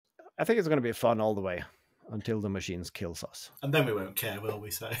I think it's going to be fun all the way until the machines kills us. And then we won't care, will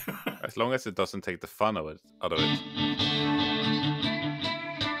we? So, As long as it doesn't take the fun of it out of it.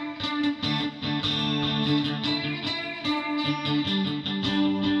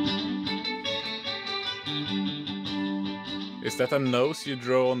 Is that a nose you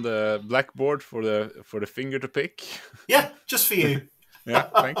draw on the blackboard for the finger to pick? yeah, just for you. Yeah,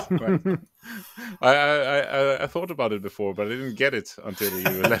 thanks. I thought about it before, but I didn't get it until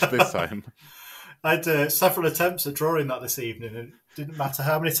you left this time. I had several attempts at drawing that this evening, and it didn't matter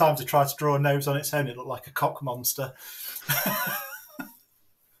how many times I tried to draw a nose on its own, it looked like a cock monster.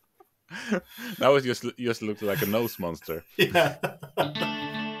 Now it just looked like a nose monster. Yeah.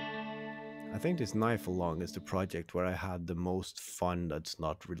 I think this knife along is the project where I had the most fun that's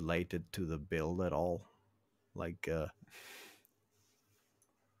not related to the build at all. Like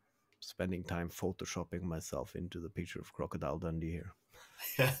spending time photoshopping myself into the picture of Crocodile Dundee here.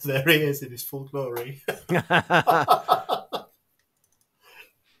 Yeah, there he is in his full glory. That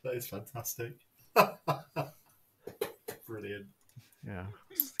is fantastic. Brilliant. Yeah,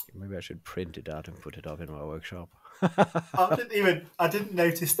 maybe I should print it out and put it up in my workshop. I didn't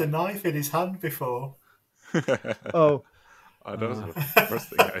notice the knife in his hand before. Oh, that was the first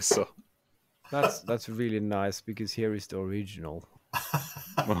thing I saw. That's really nice because here is the original.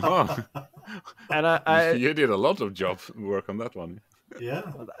 Uh-huh. And I you did a lot of job work on that one.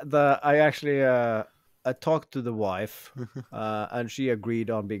 Yeah. I actually I talked to the wife, and she agreed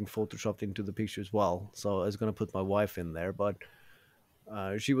on being photoshopped into the picture as well. So I was going to put my wife in there, but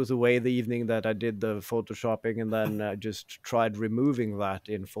she was away the evening that I did the photoshopping, and then just tried removing that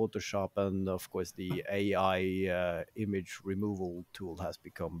in Photoshop. And of course, the AI image removal tool has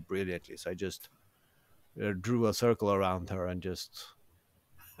become brilliantly. So I just drew a circle around her and just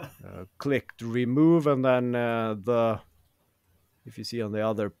clicked remove, and then if you see on the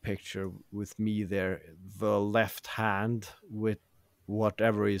other picture with me there, the left hand with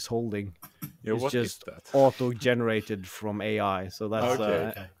whatever he's holding is just auto-generated from AI. So that's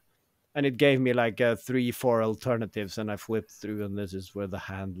okay. And it gave me like 3-4 alternatives, and I flipped through, and this is where the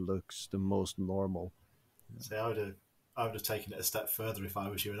hand looks the most normal. See, I would have taken it a step further if I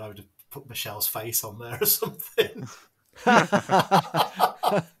was you, and I would have put Michelle's face on there or something.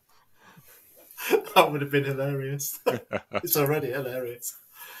 That would have been hilarious. It's already hilarious.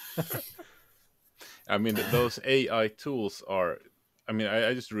 I mean, those AI tools are. I mean,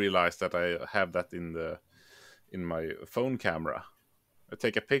 I just realized that I have that in my phone camera. I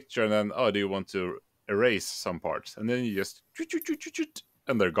take a picture and then, do you want to erase some parts? And then you just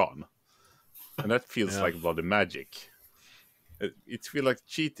and they're gone. And that feels like bloody magic. It feels like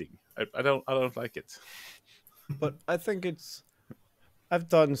cheating. I don't like it. But I think I've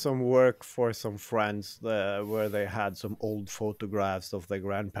done some work for some friends where they had some old photographs of their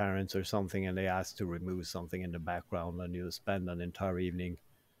grandparents or something, and they asked to remove something in the background, and you spend an entire evening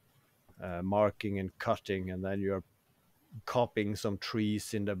marking and cutting, and then you're copying some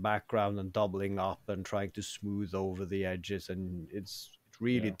trees in the background and doubling up and trying to smooth over the edges, and it's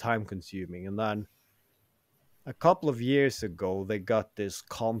really time consuming. And then a couple of years ago, they got this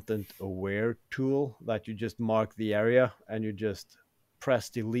content aware tool that you just mark the area and you just press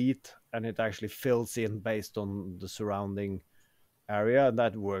delete, and it actually fills in based on the surrounding area. And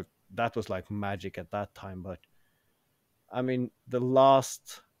that worked. That was like magic at that time. But I mean, the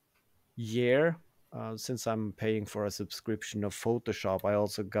last year, since I'm paying for a subscription of Photoshop, I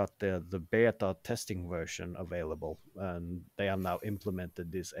also got the beta testing version available, and they have now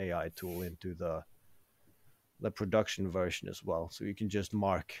implemented this AI tool into the production version as well. So you can just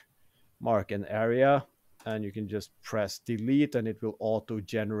mark an area, and you can just press delete, and it will auto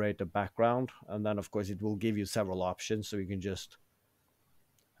generate a background. And then of course it will give you several options, so you can just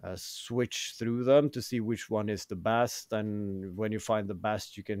switch through them to see which one is the best. And when you find the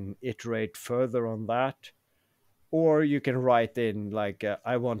best, you can iterate further on that, or you can write in like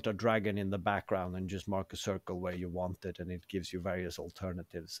I want a dragon in the background, and just mark a circle where you want it, and it gives you various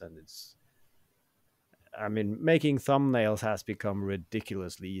alternatives. And I mean, making thumbnails has become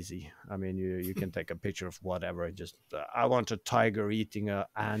ridiculously easy. I mean, you can take a picture of whatever and just, I want a tiger eating an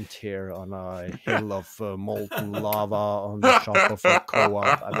ant here on a hill of molten lava on the top of a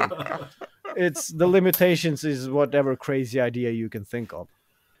co-op. I mean, it's the limitations is whatever crazy idea you can think of.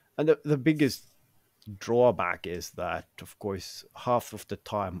 And the biggest drawback is that, of course, half of the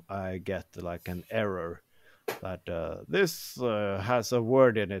time I get like an error that this has a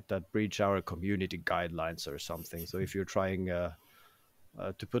word in it that breach our community guidelines or something. So if you're trying to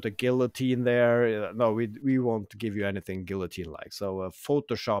put a guillotine there, no, we won't give you anything guillotine-like. So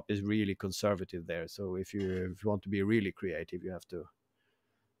Photoshop is really conservative there. So if you want to be really creative, you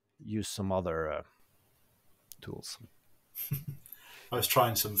use some other tools. I was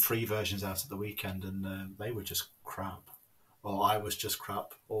trying some free versions out at the weekend, and they were just crap. Or I was just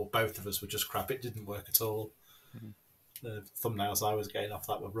crap, or both of us were just crap. It didn't work at all. The thumbnails I was getting off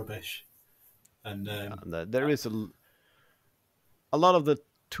that were rubbish. And there is a lot of the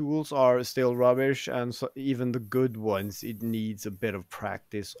tools are still rubbish, and so even the good ones, it needs a bit of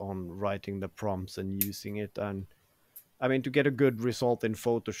practice on writing the prompts and using it. And I mean, to get a good result in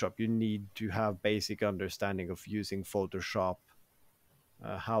Photoshop, you need to have basic understanding of using Photoshop,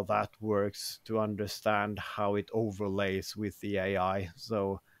 how that works, to understand how it overlays with the AI.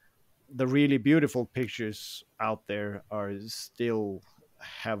 So the really beautiful pictures out there are still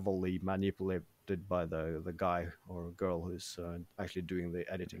heavily manipulated by the guy or girl who's actually doing the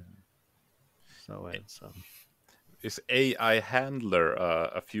editing. So it's Is AI handler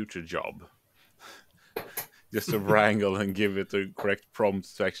a future job? Just to wrangle and give it the correct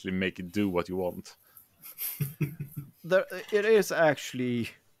prompts to actually make it do what you want. it is actually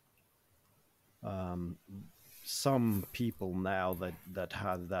some people now that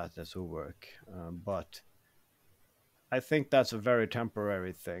have that as a work, but I think that's a very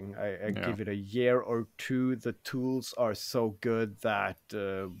temporary thing. I give it a year or two. The tools are so good that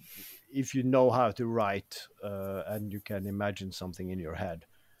if you know how to write and you can imagine something in your head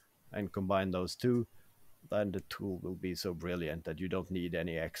and combine those two, then the tool will be so brilliant that you don't need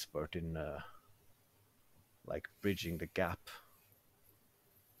any expert in like bridging the gap.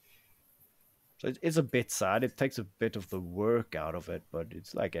 So it's a bit sad. It takes a bit of the work out of it, but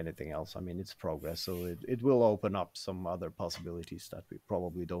it's like anything else. I mean, it's progress, so it will open up some other possibilities that we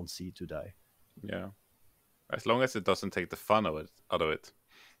probably don't see today. Yeah, as long as it doesn't take the fun out of it.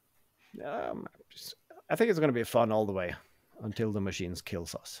 I think it's going to be fun all the way until the machines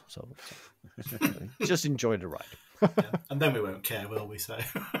kills us. So just enjoy the ride. yeah. And then we won't care, will we? So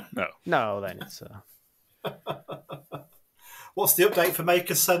no, then it's. What's the update for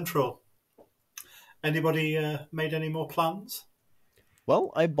Makers Central? Anybody made any more plans?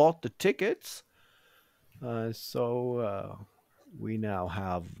 Well, I bought the tickets, so we now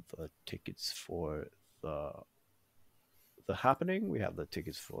have the tickets for the happening. We have the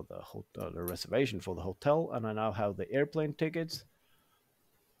tickets for the hotel, the reservation for the hotel, and I now have the airplane tickets.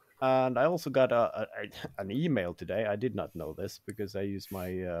 And I also got an email today. I did not know this because I used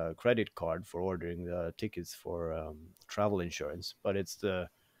my credit card for ordering the tickets for travel insurance, but it's the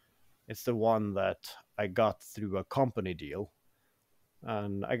one that I got through a company deal.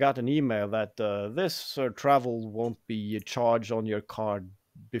 And I got an email that this travel won't be charged on your card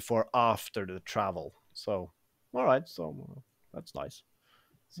before after the travel. So, all right, so that's nice.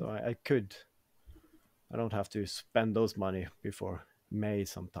 So I don't have to spend those money before May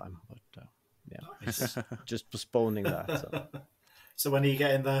sometime. But Nice. just postponing that. So. So when are you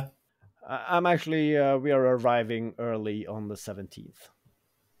getting there? I'm actually, we are arriving early on the 17th.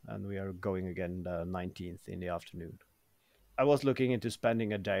 And we are going again the 19th in the afternoon. I was looking into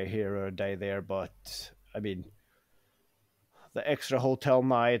spending a day here or a day there, but I mean, the extra hotel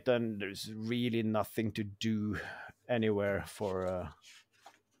night, and there's really nothing to do anywhere for,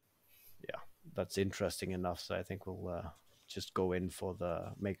 that's interesting enough. So I think we'll just go in for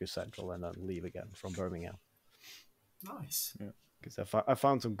the Maker Central and then leave again from Birmingham. Nice. Because I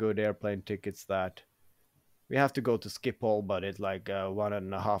found some good airplane tickets that we have to go to Schiphol, but it's like a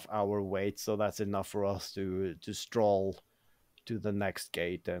 1.5 hour wait. So that's enough for us to stroll to the next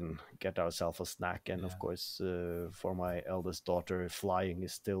gate and get ourselves a snack. And of course, for my eldest daughter, flying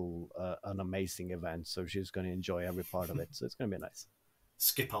is still an amazing event. So she's going to enjoy every part of it. So it's going to be nice.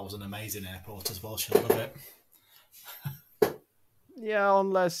 Schiphol's an amazing airport as well. She'll love it. Yeah,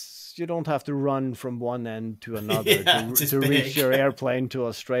 unless you don't have to run from one end to another to reach your airplane to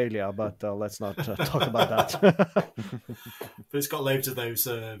Australia. But let's not talk about that. But it's got loads of those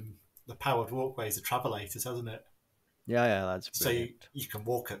the powered walkways, the travelators, hasn't it? Yeah, that's brilliant. So you can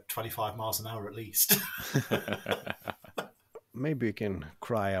walk at 25 miles an hour at least. Maybe we can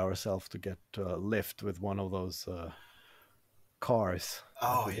cry ourselves to get a lift with one of those cars.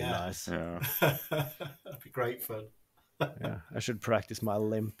 Oh, That'd be yeah. nice. Yeah. That'd be great fun. Yeah, I should practice my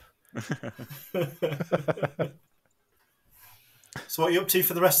limp. So what are you up to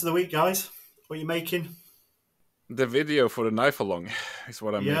for the rest of the week, guys? What are you making? The video for the knife along is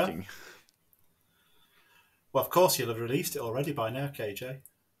what I'm making. Well, of course, you'll have released it already by now, KJ.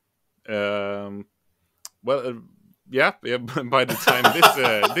 Yeah. By the time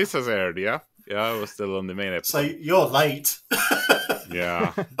this has aired, yeah, I was still on the main episode. So you're late.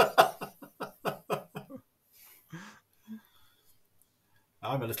 Yeah.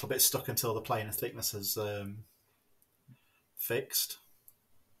 I'm a little bit stuck until the planer thickness is fixed.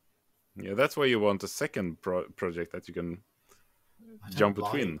 Yeah, that's why you want a second project that you can jump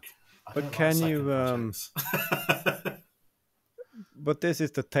between. I But don't can like you, second projects. but this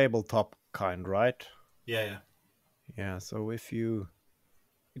is the tabletop kind, right? Yeah. Yeah, so if you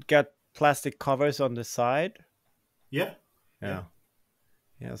get plastic covers on the side, Yeah. yeah.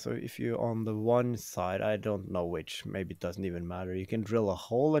 Yeah, so if you on the one side, I don't know which, maybe it doesn't even matter. You can drill a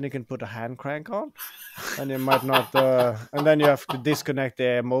hole and you can put a hand crank on, and you might not, and then you have to disconnect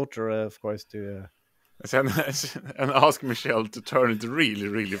the motor, of course, to. And ask Michelle to turn it really,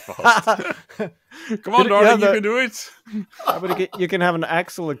 really fast. Come on, You darling, have you the- can do it. Yeah, but you can have an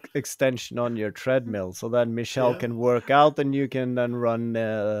axle extension on your treadmill, so then Michelle Yeah. can work out, and you can then run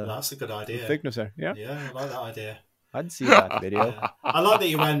That's a good the idea. thicknesser. Yeah, Yeah, I like that idea. I'd see that video. Yeah. I like that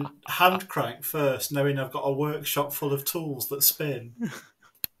you went hand crank first, knowing I've got a workshop full of tools that spin.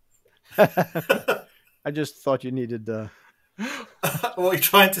 I just thought you needed the. What are you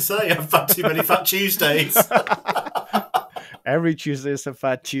trying to say? I've had too many Fat Tuesdays. Every Tuesday is a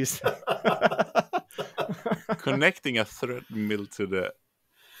Fat Tuesday. Connecting a treadmill to the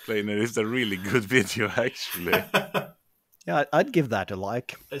planer is a really good video, actually. Yeah, I'd give that a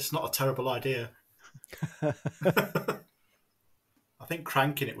like. It's not a terrible idea. I think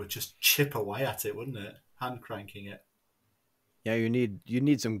cranking it would just chip away at it, wouldn't it? Hand cranking it. Yeah, you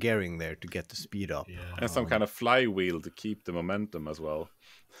need some gearing there to get the speed up. Yeah. And some kind of flywheel to keep the momentum as well.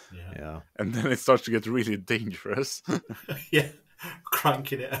 Yeah. And then it starts to get really dangerous. Yeah.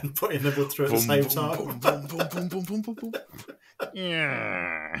 Cranking it and putting the wood through at the same time. Boom, boom, boom, boom, boom, boom, boom, boom.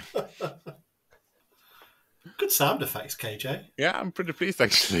 Yeah. Good sound effects, KJ. Yeah, I'm pretty pleased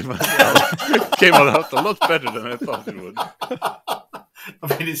actually. It came out a lot better than I thought it would. I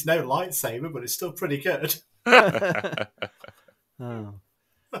mean, it's no lightsaber, but it's still pretty good. Oh.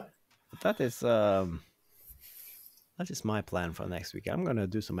 But that is my plan for next week. I'm gonna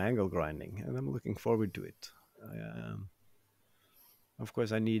do some angle grinding, and I'm looking forward to it. Of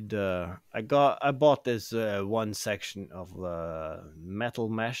course, I need. I bought this one section of metal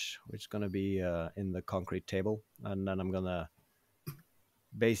mesh, which is gonna be in the concrete table, and then I'm gonna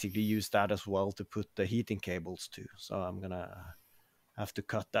basically use that as well to put the heating cables to. So I'm gonna have to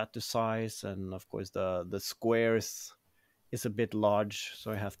cut that to size, and of course the squares is a bit large,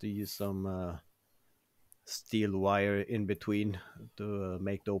 so I have to use some steel wire in between to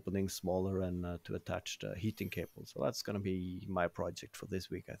make the opening smaller and to attach the heating cable. So that's going to be my project for this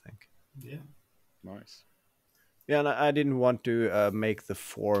week, I think. Yeah. Nice. Yeah, and I didn't want to make the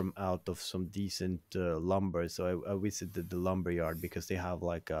form out of some decent lumber, so I visited the lumber yard because they have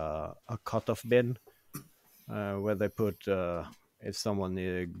like a cut-off bin where they put, if someone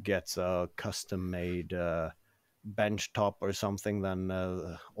gets a custom-made bench top or something, then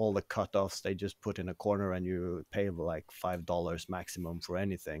all the cut-offs they just put in a corner, and you pay like $5 maximum for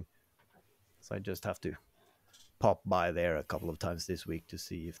anything. So I just have to pop by there a couple of times this week to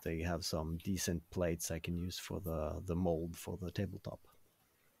see if they have some decent plates I can use for the mold for the tabletop.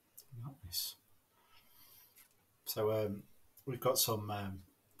 Nice. So we've got some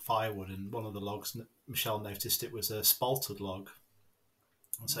firewood, and one of the logs, Michelle noticed it was a spaltered log.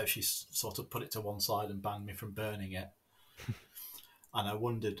 And so she sort of put it to one side and banned me from burning it. And I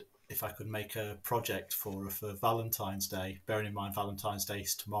wondered if I could make a project for her for Valentine's Day, bearing in mind Valentine's Day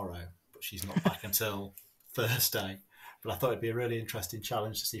is tomorrow, but she's not back until Thursday. But I thought it'd be a really interesting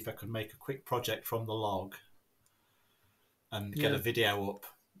challenge to see if I could make a quick project from the log and get a video up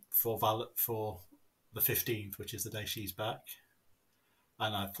for the 15th, which is the day she's back.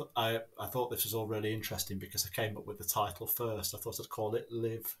 And I thought this was all really interesting because I came up with the title first. I thought I'd call it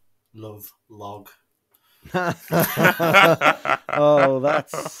Live, Love, Log. Oh,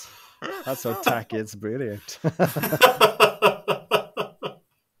 that's so tacky. It's brilliant.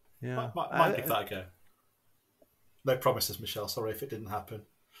 Yeah, Might give that a go. No promises, Michelle. Sorry if it didn't happen.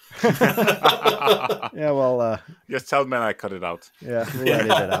 Yeah, well, Just tell me I cut it out. yeah, we'll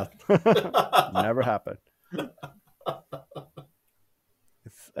edit it out. Never happened.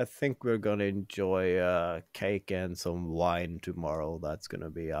 I think we're gonna enjoy cake and some wine tomorrow. That's gonna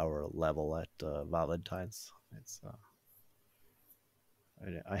be our level at Valentine's. It's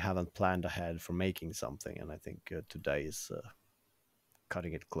I haven't planned ahead for making something, and I think today is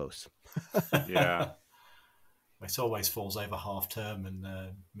cutting it close. Yeah. It always falls over half term, and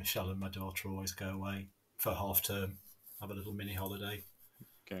Michelle and my daughter always go away for half term, have a little mini holiday.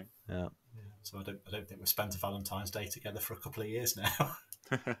 Okay. Yeah. So I don't think we've spent a Valentine's Day together for a couple of years now.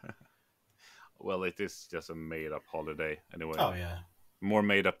 Well, it is just a made-up holiday anyway. Oh yeah. More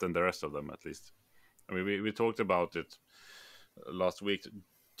made up than the rest of them, at least. I mean, we talked about it last week.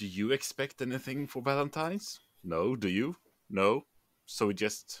 Do you expect anything for Valentine's? No. Do you? No. So we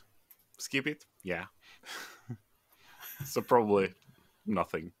just skip it. Yeah. So probably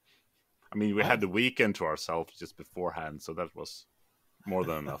nothing. I mean, we had the weekend to ourselves just beforehand, so that was more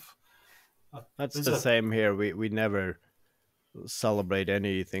than enough. That's There's the a- same here. We never celebrate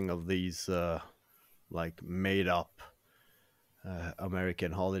anything of these like made up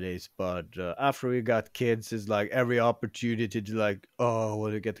American holidays. But after we got kids, it's like every opportunity to like, oh,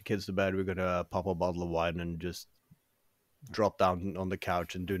 when we get the kids to bed, we're gonna pop a bottle of wine and just drop down on the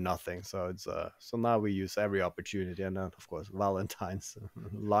couch and do nothing. So it's so now we use every opportunity, and then of course Valentine's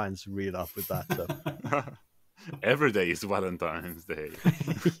lines read up with that. So Every day is Valentine's Day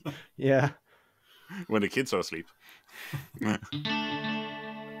yeah. when the kids are asleep. It's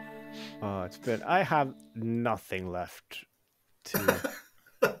been. I have nothing left to.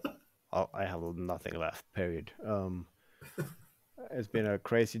 Oh, I have nothing left. Period. It's been a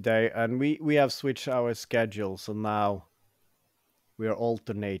crazy day, and we have switched our schedule, so now we are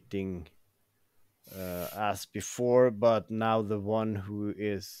alternating as before. But now the one who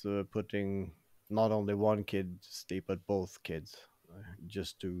is putting not only one kid to sleep, but both kids,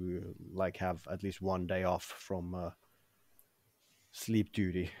 just to like have at least one day off from sleep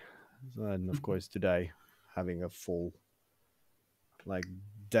duty. And of course, today having a full like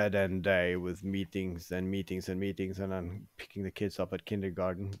dead end day with meetings and meetings and meetings, and then picking the kids up at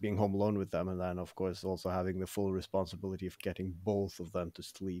kindergarten, being home alone with them, and then of course also having the full responsibility of getting both of them to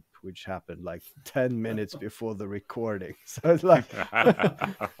sleep, which happened like 10 minutes before the recording. So it's like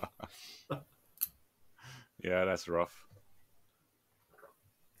Yeah, that's rough.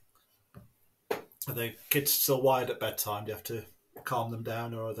 Are the kids still wired at bedtime? Do you have to calm them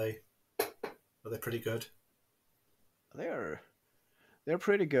down, or are they pretty good? they're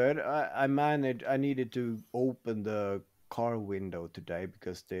pretty good. I managed. I needed to open the car window today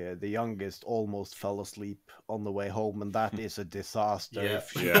because the youngest almost fell asleep on the way home, and that is a disaster.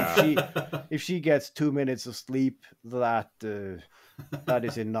 Yeah. If she gets 2 minutes of sleep, that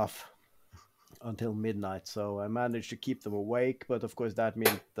is enough until midnight. So I managed to keep them awake, but of course that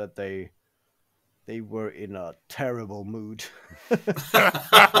meant that they were in a terrible mood.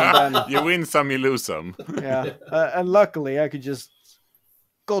 And then, You win some, you lose some. yeah, and luckily I could just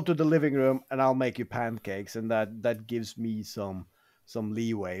go to the living room and I'll make you pancakes, and that gives me some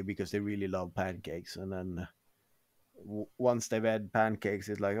leeway because they really love pancakes. And then once they've had pancakes,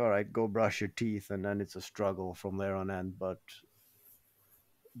 it's like, all right, go brush your teeth, and then it's a struggle from there on end. But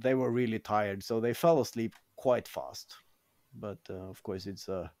they were really tired, so they fell asleep quite fast. But of course, it's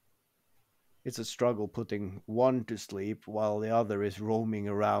a struggle putting one to sleep while the other is roaming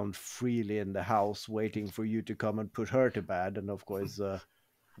around freely in the house, waiting for you to come and put her to bed. And of course,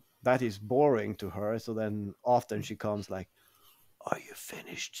 that is boring to her. So then often she comes like, "Are you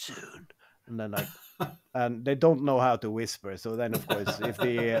finished soon?" And then like, and they don't know how to whisper. So then, of course, if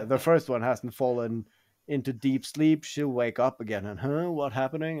the first one hasn't fallen into deep sleep, she'll wake up again and, what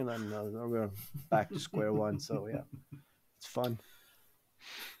happening? And then we're back to square one. So yeah, it's fun.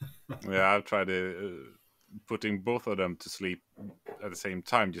 Yeah, I've tried putting both of them to sleep at the same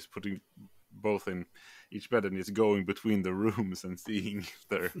time, just putting both in each bed and just going between the rooms and seeing if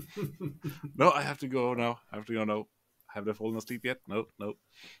they're no, I have to go now. I have to go now. Have they fallen asleep yet? No. So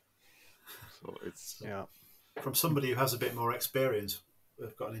it's Yeah. From somebody who has a bit more experience,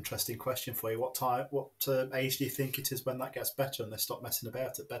 I've got an interesting question for you. What age do you think it is when that gets better and they stop messing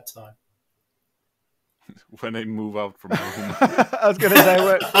about at bedtime? when they move out from home. I was going to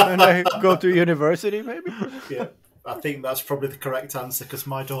say when I go to university, maybe. Yeah, I think that's probably the correct answer because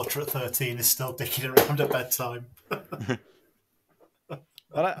my daughter at 13 is still dicking around at bedtime.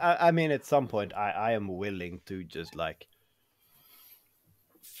 But I mean, at some point, I am willing to just like,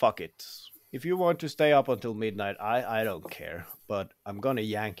 fuck it. If you want to stay up until midnight, I don't care. But I'm gonna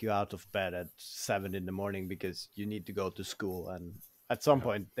yank you out of bed at 7 in the morning because you need to go to school. And at some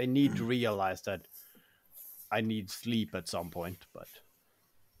point, they need to realize that I need sleep at some point. But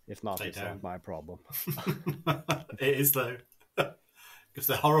if not, it's not my problem. It is though, because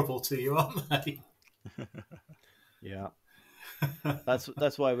they're horrible to you, aren't they? Yeah.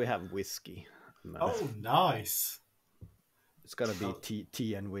 That's why we have whiskey. Oh, nice. It's gotta be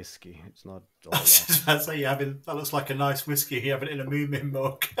tea and whiskey. It's not all I was just about to say, that looks like a nice whiskey. You have it in a Moomin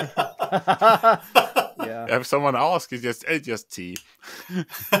mug. Yeah. If someone asks, it's just tea.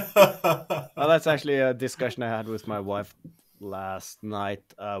 Well, that's actually a discussion I had with my wife last night.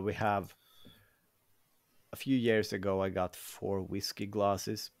 We have a few years ago I got 4 whiskey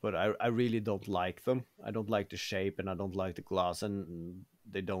glasses, but I really don't like them. I don't like the shape and I don't like the glass, and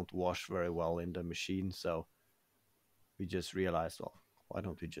they don't wash very well in the machine. So we just realized, well, why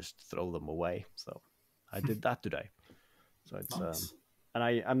don't we just throw them away? So I did that today. So it's Nice. and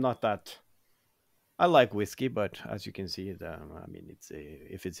I'm not that I like whiskey, but as you can see, I mean,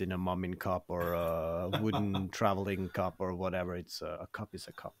 if it's in a mumming cup or a wooden traveling cup or whatever, it's a cup is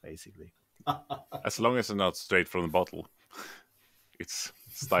a cup basically. As long as it's not straight from the bottle, it's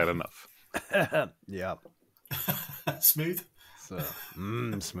style enough. Yeah, Smooth. so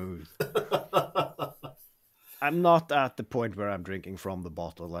smooth. I'm not at the point where I'm drinking from the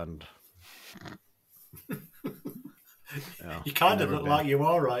bottle, and yeah, You kind of never look been. like you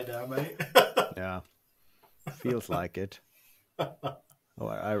are right now, mate. Yeah, feels like it. Oh,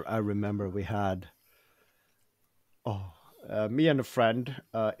 I remember we had me and a friend.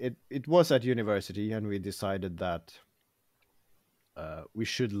 It was at university, and we decided that we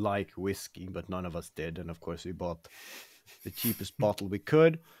should like whiskey, but none of us did. And of course, we bought the cheapest bottle we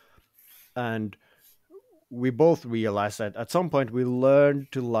could, and we both realized that at some point we learned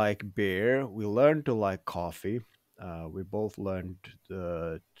to like beer, we learned to like coffee, we both learned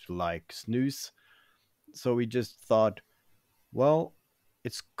to like snooze. So we just thought, well,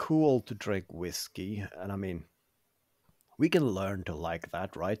 it's cool to drink whiskey, and I mean, we can learn to like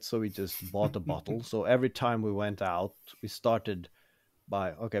that, right? So we just bought a bottle. So every time we went out, we started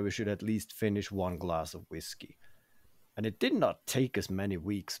by, okay, we should at least finish one glass of whiskey. And it did not take us many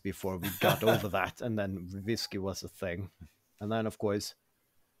weeks before we got over that. And then whiskey was a thing. And then, of course,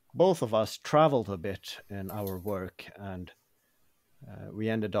 both of us traveled a bit in our work. And we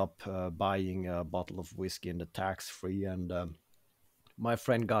ended up buying a bottle of whiskey in the tax free. And my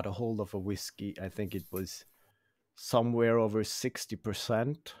friend got a hold of a whiskey. I think it was somewhere over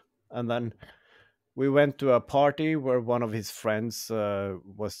 60%. And then we went to a party where one of his friends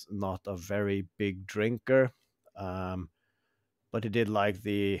was not a very big drinker, but he did like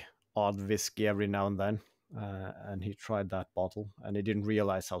the odd whiskey every now and then. And he tried that bottle, and he didn't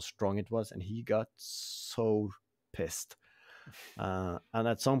realize how strong it was, and he got so pissed. And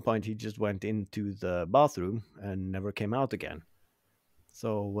at some point, he just went into the bathroom and never came out again.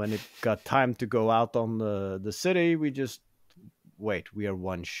 So when it got time to go out on the city, we just wait. We are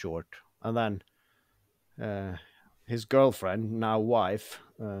one short, and then his girlfriend, now wife,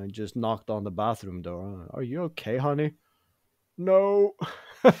 just knocked on the bathroom door. Are you okay, honey? No.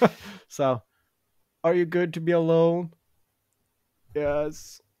 So, are you good to be alone?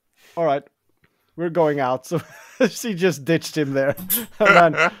 Yes. All right. We're going out. So she just ditched him there.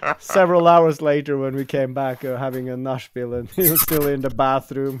 And then several hours later, when we came back having a Nashville, and he was still in the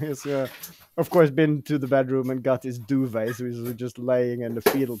bathroom. He's, of course, been to the bedroom and got his duvet. So he was just laying in the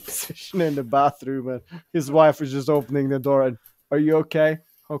fetal position in the bathroom. And his wife was just opening the door and, are you okay?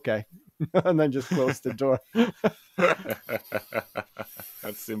 Okay. And then just closed the door.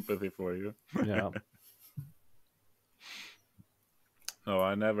 That's sympathy for you. Yeah. No,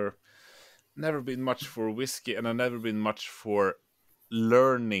 I never been much for whiskey, and I've never been much for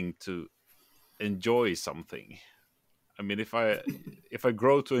learning to enjoy something. I mean, if I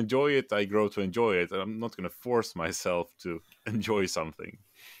grow to enjoy it, I grow to enjoy it, and I'm not going to force myself to enjoy something.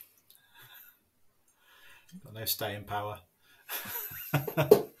 Got no staying power.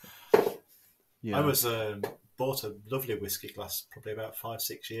 Yeah. I was bought a lovely whiskey glass probably about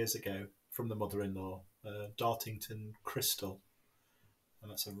 5-6 years ago from the mother-in-law, Dartington Crystal, and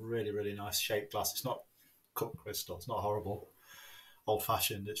that's a really, really nice shaped glass. It's not cut crystal, it's not horrible,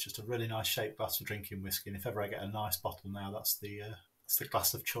 old-fashioned. It's just a really nice shaped glass for drinking whiskey. And if ever I get a nice bottle now, that's the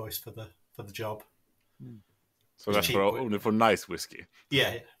glass of choice for the job. So that's only for nice whiskey.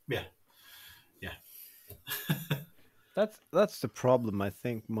 Yeah. That's the problem. I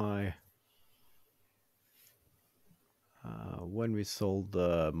think when we sold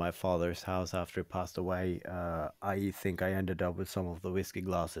my father's house after he passed away, I think I ended up with some of the whiskey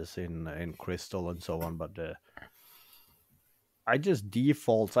glasses in crystal and so on. But I just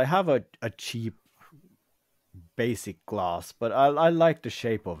default. I have a cheap basic glass, but I like the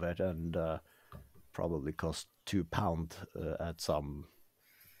shape of it, and probably cost £2 at some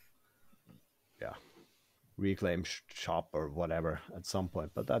reclaim shop or whatever at some point.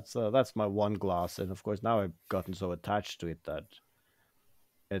 But that's my one glass, and of course now I've gotten so attached to it that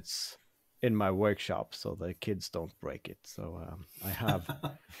it's in my workshop so the kids don't break it. So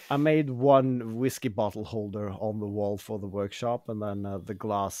I made one whiskey bottle holder on the wall for the workshop, and then the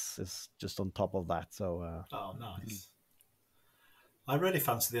glass is just on top of that. So oh, nice. I really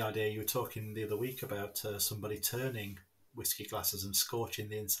fancy the idea. You were talking the other week about somebody turning whiskey glasses and scorching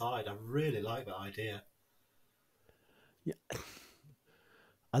the inside. I really like that idea. yeah,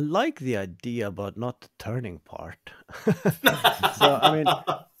 I like the idea, but not the turning part. So I mean,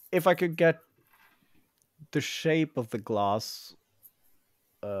 if I could get the shape of the glass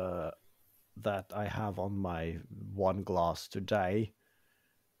that I have on my one glass today,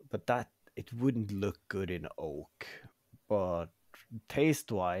 but that it wouldn't look good in oak, but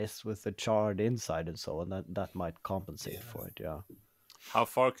taste-wise, with the charred inside and so on, that might compensate for it. Yeah, How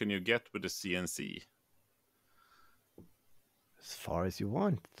far can you get with the CNC? as far as you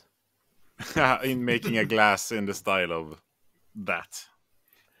want. In making a glass in the style of that.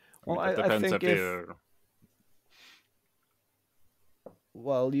 Well, That I depends think if you're...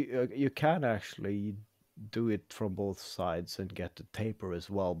 well, you can actually do it from both sides and get the taper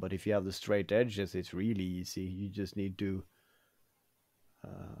as well. But if you have the straight edges, it's really easy. You just need to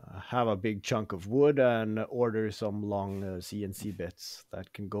have a big chunk of wood and order some long CNC bits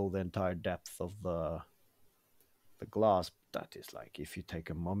that can go the entire depth of the glass. That is like if you take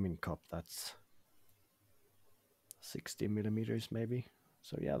a mumming cup, that's 60 millimeters maybe.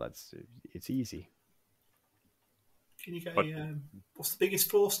 So yeah, it's easy. Can you get But- a what's the biggest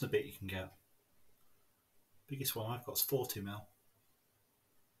Forstner bit you can get? Biggest one I've got is 40 mil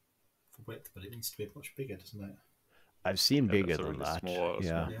for width, but it needs to be much bigger, doesn't it? I've seen Yeah, bigger that's a than really that. small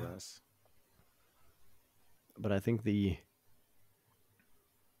yeah. glass. But I think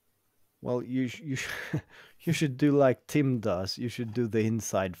well, you you should do like Tim does. You should do the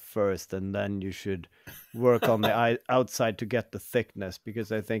inside first, and then you should work on the outside to get the thickness.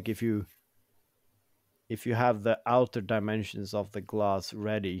 Because I think if you have the outer dimensions of the glass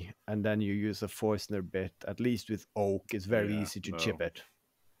ready, and then you use a Forstner bit, at least with oak, it's very Yeah, easy to no. chip it.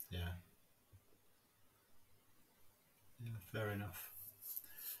 Yeah. Yeah, fair enough.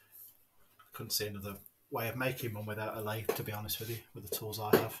 Couldn't see another way of making one without a lathe, to be honest with you, with the tools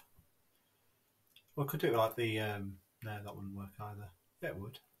I have. Well, I could do it like the... no, that wouldn't work either. Yeah, it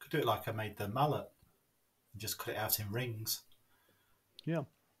would. Could do it like I made the mallet. And just cut it out in rings. Yeah.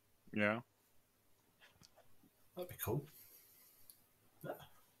 Yeah. That'd be cool.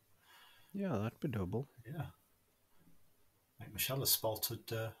 Yeah, that'd be doable. Yeah. Like Michelle has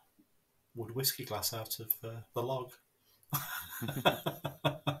spaltered wood whiskey glass out of the log.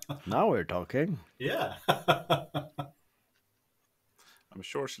 Now we're talking. Yeah. I'm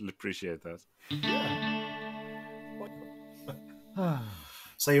sure she'll appreciate that.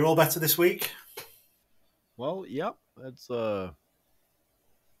 So you're all better this week? Well, yeah, it's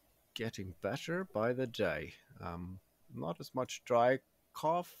getting better by the day. Not as much dry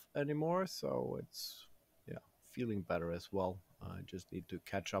cough anymore, so it's feeling better as well. I just need to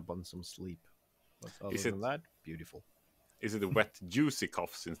catch up on some sleep. But other Is than it- that, beautiful. Is it the wet, juicy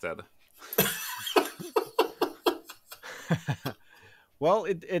coughs instead? Well,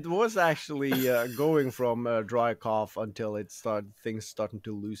 it was actually going from dry cough until things starting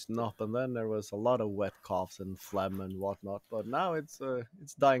to loosen up, and then there was a lot of wet coughs and phlegm and whatnot. But now it's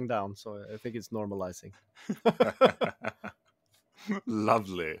dying down, so I think it's normalizing.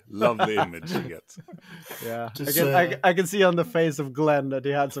 Lovely image you get. Yeah, Just, I can see on the face of Glenn that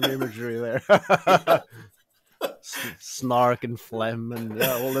he had some imagery there. Snark and phlegm and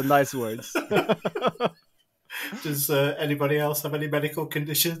all the nice words. Does anybody else have any medical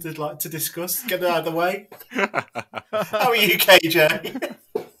conditions they'd like to discuss? Get it out of the way. How are you, KJ?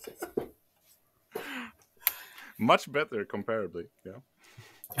 Much better, comparably. Yeah.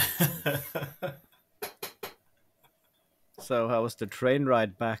 So, how was the train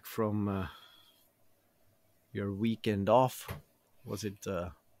ride back from your weekend off? Was it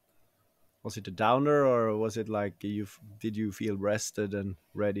a downer, or was it like did you feel rested and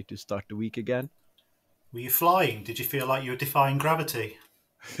ready to start the week again? Were you flying? Did you feel like you were defying gravity?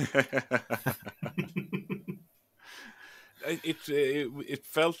 It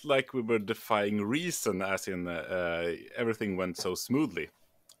felt like we were defying reason, as in everything went so smoothly.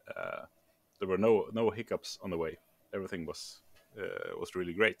 There were no hiccups on the way. Everything was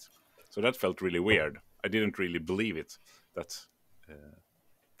really great. So that felt really weird. I didn't really believe it that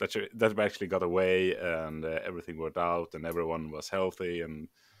we actually got away and everything worked out and everyone was healthy and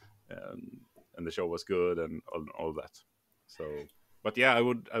the show was good and all that. So, but yeah, I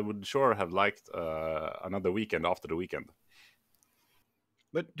would sure have liked another weekend after the weekend.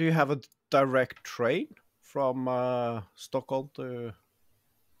 But do you have a direct train from Stockholm to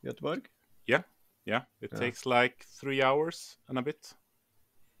Göteborg? Yeah, it takes like 3 hours and a bit.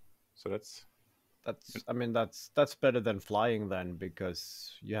 So that's that's better than flying then,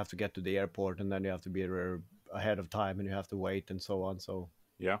 because you have to get to the airport and then you have to be there ahead of time and you have to wait and so on. So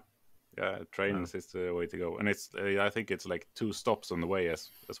yeah, trains is the way to go, and it's I think it's like 2 stops on the way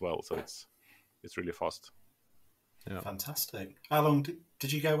as well. So it's really fast. yeah. Fantastic. How long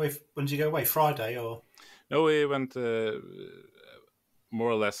did you go away? When did you go away? Friday or? No, we went more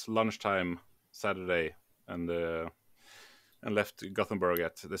or less lunchtime Saturday and left Gothenburg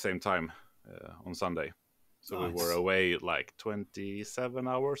at the same time on Sunday. So we Nice. were away like 27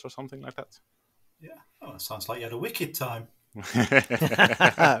 hours or something like that. Yeah. Oh, it sounds like you had a wicked time.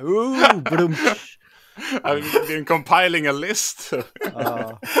 Ooh, boom. I've been compiling a list.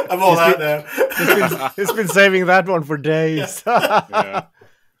 I'm all out there. He's been saving that one for days. Yeah.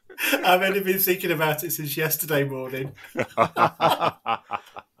 I've only been thinking about it since yesterday morning.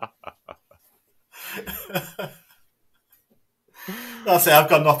 That's it. I've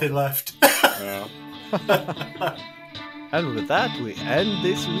got nothing left. Yeah. And with that, we end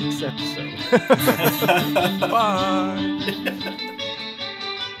this week's episode. Bye.